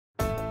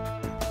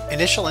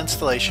Initial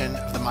installation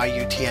of the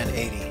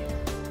myUTN-80.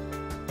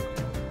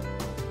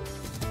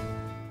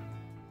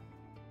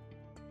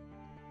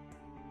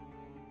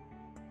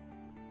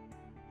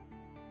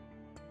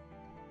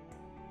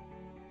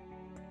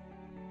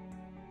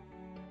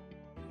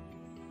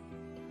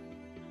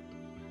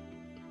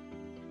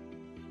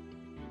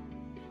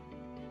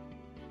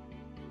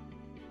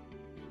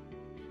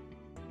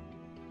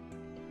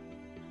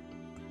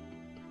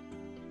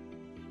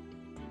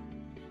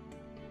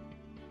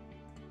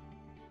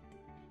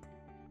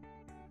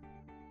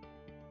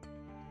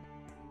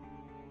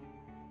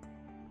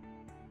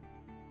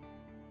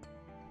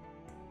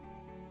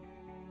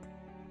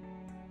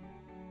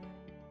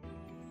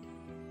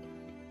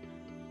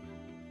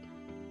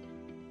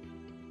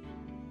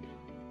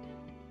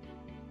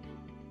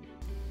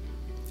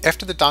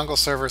 After the dongle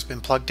server has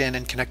been plugged in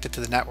and connected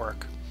to the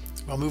network,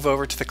 we'll move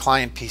over to the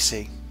client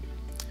PC.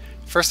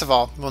 First of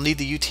all, we'll need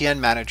the UTN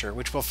manager,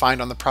 which we'll find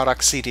on the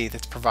product CD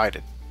that's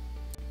provided.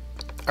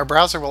 Our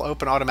browser will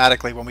open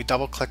automatically when we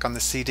double-click on the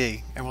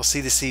CD, and we'll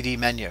see the CD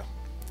menu.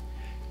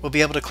 We'll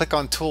be able to click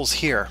on Tools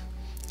here.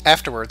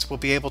 Afterwards, we'll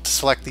be able to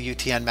select the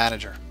UTN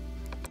manager.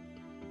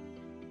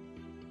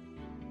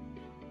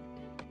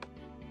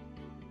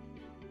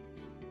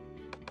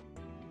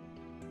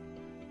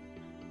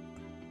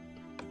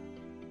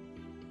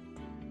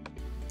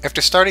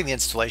 After starting the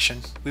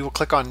installation, we will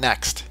click on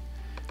Next.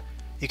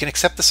 You can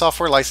accept the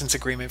software license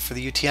agreement for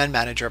the UTN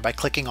manager by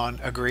clicking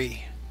on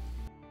Agree.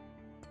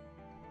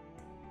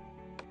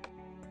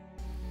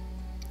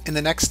 In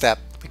the next step,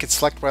 we can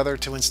select whether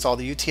to install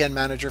the UTN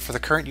manager for the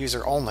current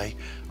user only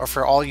or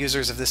for all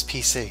users of this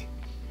PC.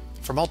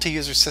 For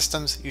multi-user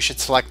systems, you should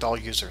select all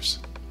users.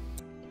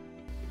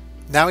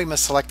 Now we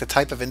must select the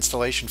type of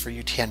installation for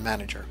UTN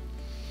manager.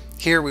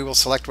 Here we will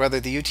select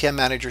whether the UTN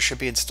manager should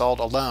be installed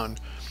alone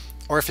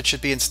or if it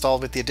should be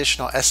installed with the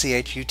additional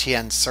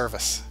UTN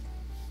service.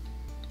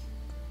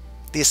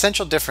 The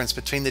essential difference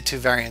between the two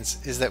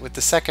variants is that with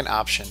the second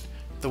option,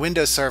 the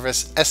Windows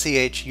service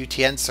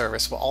UTN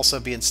service will also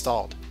be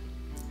installed.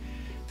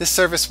 This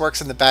service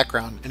works in the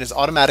background and is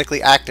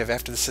automatically active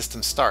after the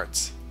system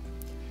starts.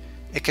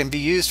 It can be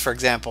used, for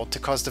example, to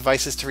cause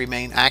devices to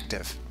remain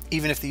active,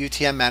 even if the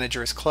UTN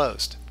manager is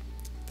closed.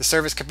 The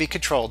service can be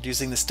controlled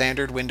using the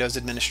standard Windows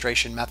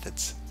administration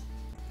methods.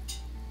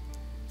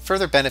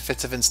 Further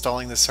benefits of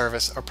installing the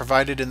service are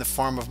provided in the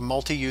form of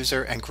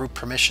multi-user and group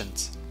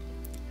permissions.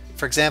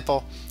 For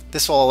example,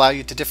 this will allow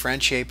you to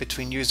differentiate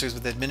between users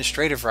with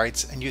administrative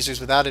rights and users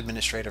without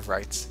administrative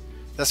rights,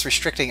 thus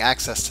restricting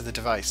access to the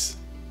device.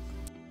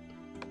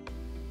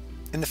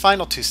 In the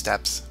final two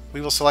steps,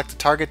 we will select the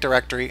target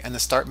directory and the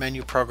Start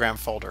Menu Program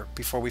folder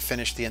before we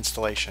finish the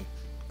installation.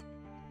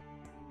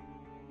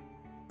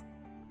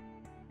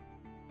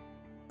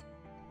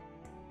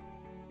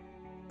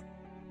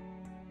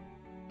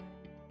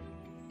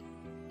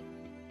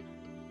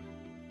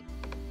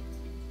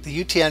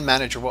 The UTN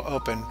manager will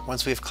open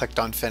once we have clicked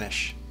on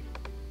Finish.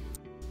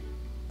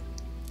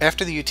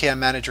 After the UTN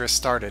manager is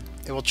started,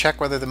 it will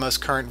check whether the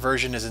most current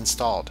version is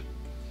installed.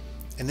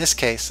 In this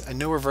case, a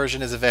newer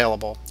version is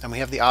available and we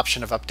have the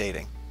option of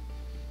updating.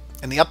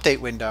 In the Update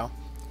window,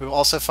 we will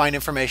also find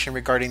information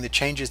regarding the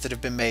changes that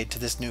have been made to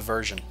this new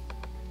version.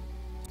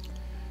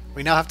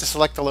 We now have to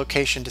select the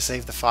location to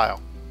save the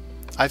file.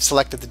 I've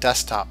selected the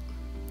desktop.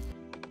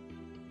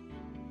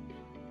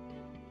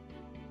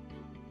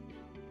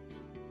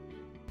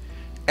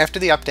 After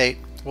the update,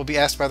 we'll be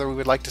asked whether we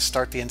would like to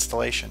start the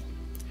installation.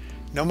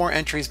 No more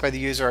entries by the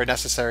user are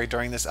necessary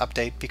during this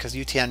update because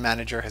UTN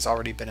Manager has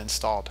already been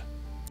installed.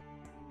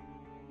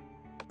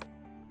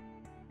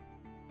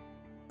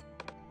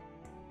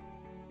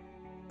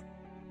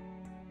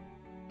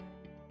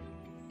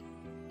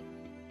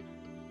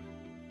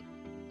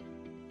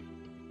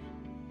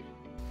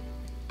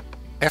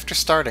 After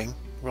starting,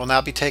 we will now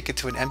be taken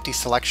to an empty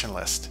selection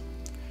list.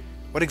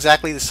 What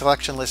exactly the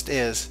selection list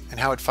is and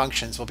how it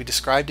functions will be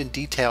described in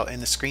detail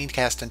in the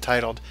screencast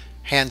entitled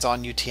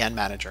Hands-on UTN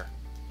Manager.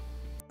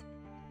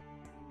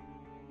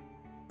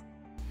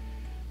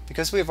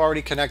 Because we have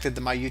already connected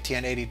the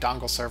myUTN-80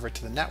 dongle server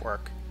to the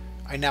network,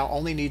 I now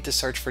only need to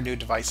search for new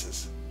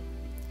devices.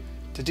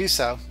 To do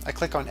so, I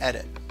click on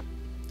Edit.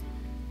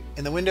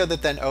 In the window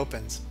that then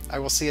opens, I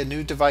will see a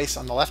new device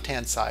on the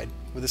left-hand side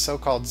with a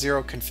so-called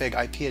zero config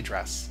IP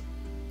address.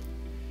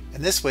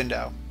 In this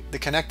window, the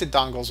connected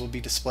dongles will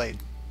be displayed.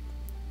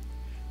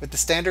 With the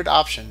standard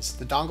options,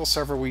 the dongle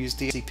server will use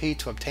DHCP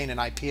to obtain an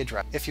IP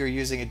address if you're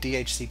using a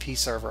DHCP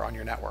server on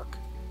your network.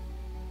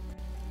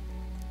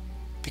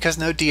 Because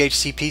no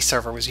DHCP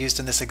server was used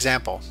in this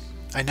example,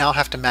 I now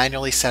have to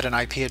manually set an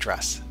IP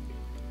address.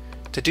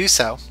 To do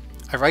so,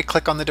 I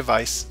right-click on the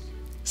device,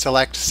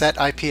 select Set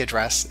IP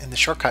Address in the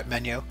shortcut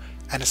menu,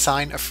 and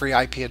assign a free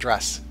IP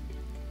address.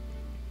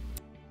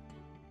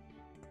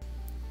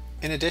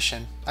 In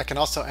addition, I can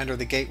also enter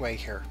the gateway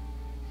here.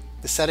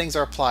 The settings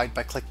are applied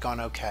by clicking on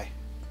OK.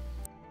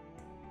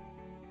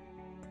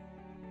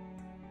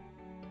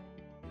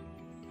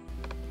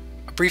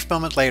 A brief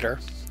moment later,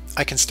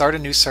 I can start a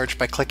new search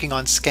by clicking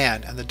on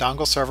Scan, and the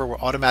Dongle server will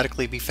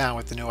automatically be found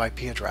with the new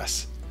IP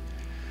address.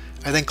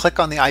 I then click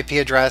on the IP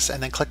address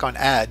and then click on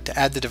Add to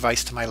add the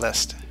device to my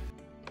list.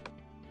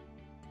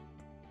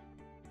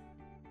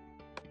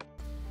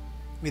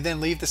 We then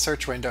leave the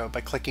search window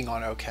by clicking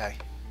on OK.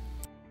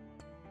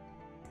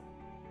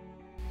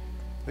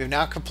 We have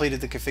now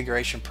completed the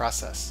configuration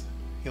process.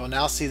 You will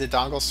now see the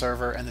Dongle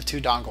server and the two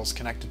dongles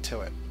connected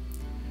to it.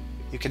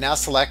 You can now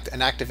select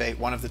and activate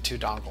one of the two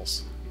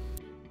dongles.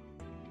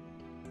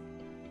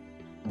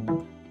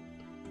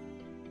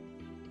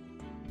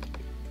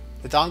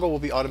 The dongle will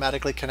be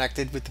automatically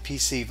connected with the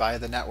PC via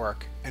the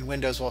network, and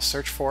Windows will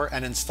search for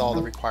and install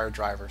the required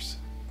drivers.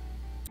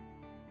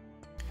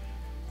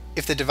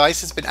 If the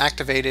device has been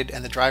activated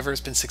and the driver has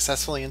been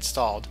successfully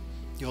installed,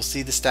 you will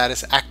see the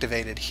status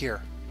activated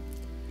here.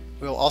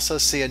 We will also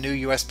see a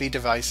new USB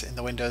device in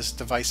the Windows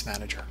Device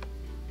Manager.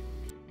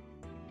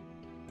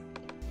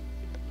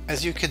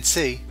 As you can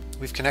see,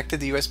 we've connected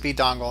the USB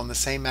dongle in the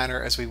same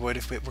manner as we would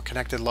if it were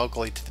connected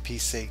locally to the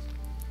PC.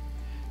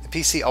 The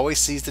PC always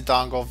sees the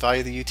dongle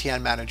via the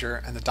UTN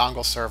Manager and the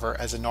Dongle server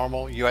as a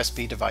normal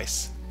USB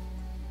device.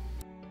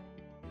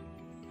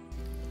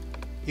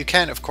 You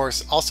can, of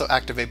course, also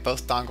activate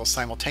both dongles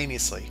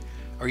simultaneously,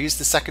 or use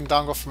the second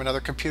dongle from another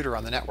computer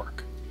on the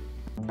network.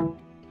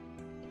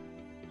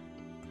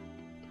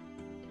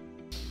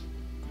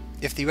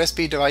 If the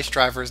USB device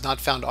driver is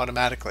not found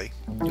automatically,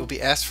 you'll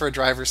be asked for a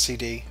driver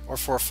CD or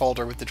for a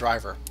folder with the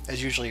driver,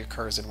 as usually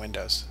occurs in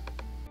Windows.